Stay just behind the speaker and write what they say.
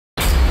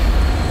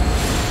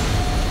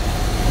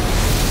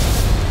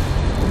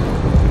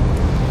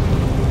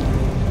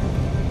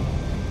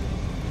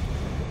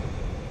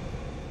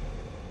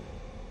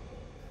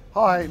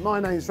Hi, my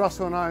name is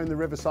Russell and I own the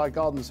Riverside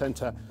Garden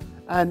Centre,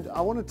 and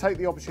I want to take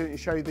the opportunity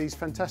to show you these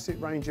fantastic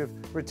range of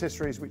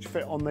rotisseries which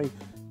fit on the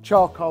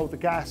charcoal, the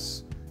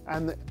gas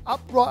and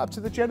right up to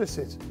the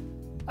Genesis.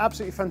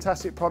 Absolutely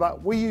fantastic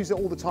product. We use it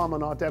all the time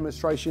on our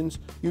demonstrations.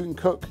 You can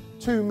cook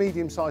 2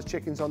 medium-sized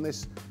chickens on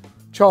this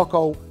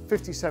charcoal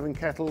 57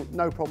 kettle,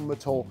 no problem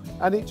at all.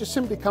 And it just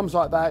simply comes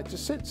like that, it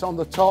just sits on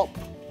the top,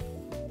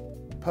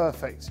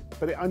 perfect.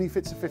 But it only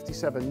fits a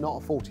 57,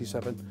 not a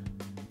 47.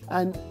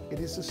 And it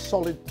is a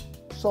solid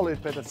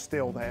bit of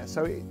steel there,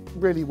 so it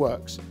really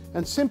works.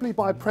 And simply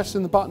by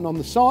pressing the button on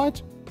the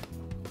side,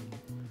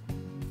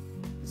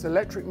 it's an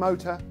electric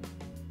motor,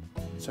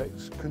 so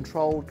it's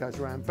controlled, goes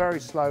around very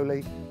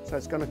slowly, so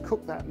it's going to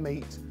cook that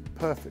meat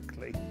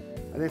perfectly.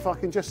 And if I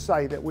can just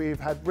say that we've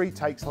had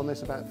retakes on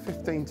this about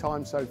 15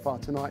 times so far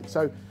tonight,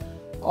 so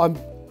I'm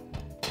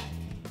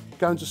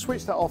going to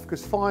switch that off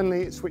because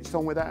finally it switched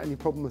on without any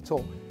problem at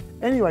all.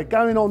 Anyway,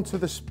 going on to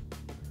the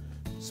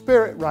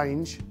Spirit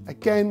range,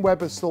 again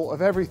Weber's thought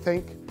of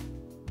everything.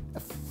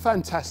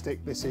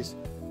 Fantastic this is.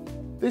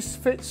 This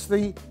fits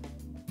the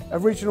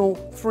original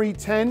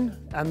 310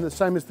 and the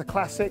same as the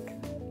classic.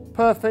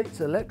 Perfect,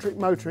 electric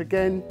motor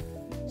again,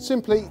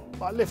 simply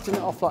by lifting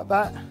it off like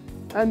that,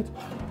 and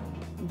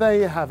there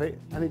you have it.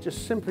 And it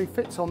just simply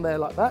fits on there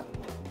like that,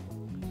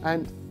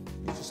 and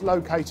you just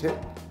locate it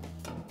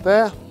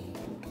there,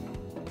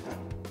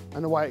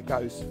 and away it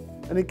goes.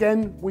 And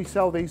again, we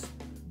sell these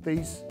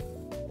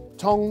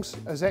tongs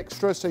as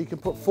extra, so you can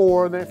put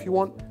 4 in there if you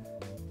want.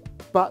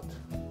 But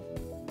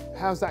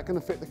how's that going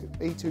to fit the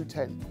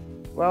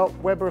E210? Well,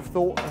 Weber have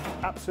thought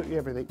of absolutely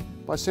everything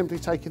by simply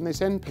taking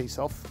this end piece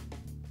off.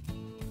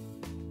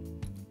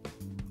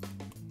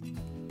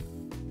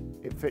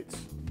 It fits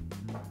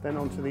then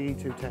onto the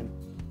E210.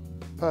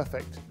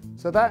 Perfect.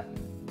 So that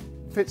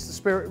fits the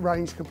Spirit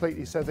range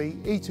completely. So the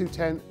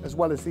E210 as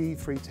well as the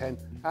E310,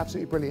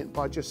 absolutely brilliant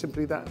by just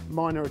simply that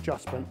minor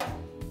adjustment.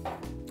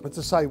 As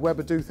I say,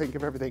 Weber do think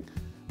of everything,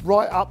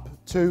 right up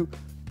to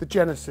the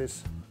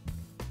Genesis.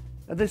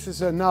 And this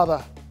is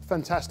another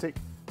fantastic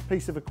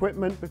piece of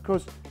equipment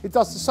because it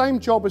does the same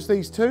job as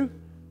these two,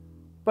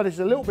 but it's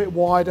a little bit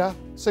wider,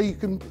 so you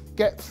can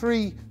get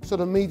 3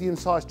 sort of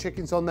medium-sized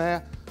chickens on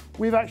there.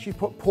 We've actually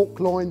put pork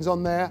loins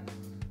on there,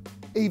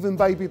 even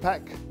baby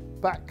back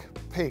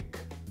pig,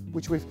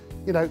 which we've,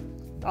 you know,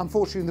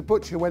 unfortunately the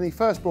butcher, when he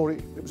first brought it,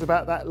 it was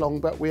about that long,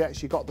 but we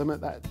actually got them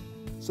at that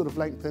sort of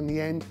length in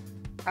the end.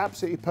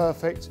 Absolutely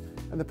perfect.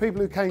 And the people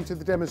who came to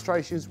the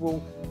demonstrations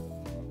will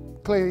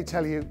clearly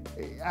tell you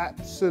it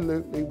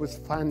absolutely was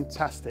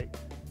fantastic.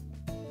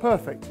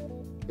 Perfect.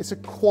 It's a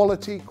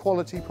quality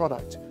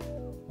product.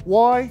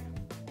 Why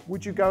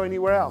would you go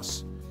anywhere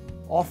else?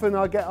 Often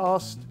I get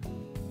asked,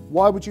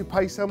 why would you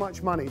pay so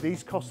much money?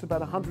 These cost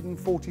about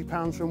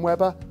 £140 from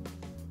Weber.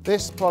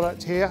 This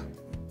product here,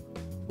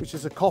 which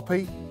is a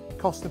copy,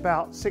 cost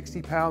about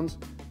 £60.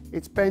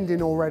 It's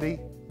bending already.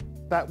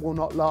 That will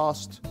not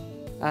last.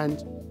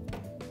 And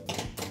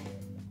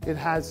it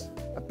has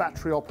a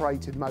battery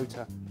operated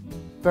motor,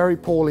 very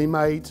poorly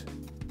made,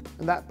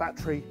 and that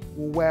battery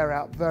will wear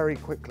out very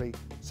quickly.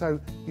 So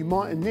you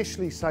might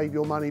initially save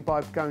your money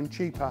by going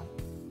cheaper,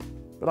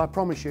 but I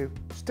promise you,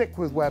 stick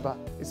with Weber.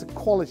 It's a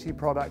quality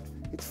product,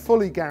 it's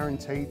fully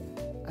guaranteed,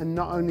 and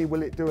not only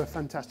will it do a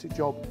fantastic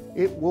job,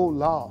 it will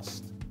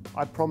last,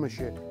 I promise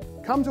you.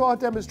 Come to our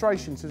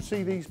demonstrations and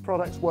see these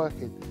products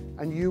working,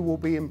 and you will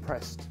be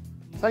impressed.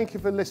 Thank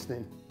you for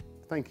listening.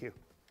 Thank you.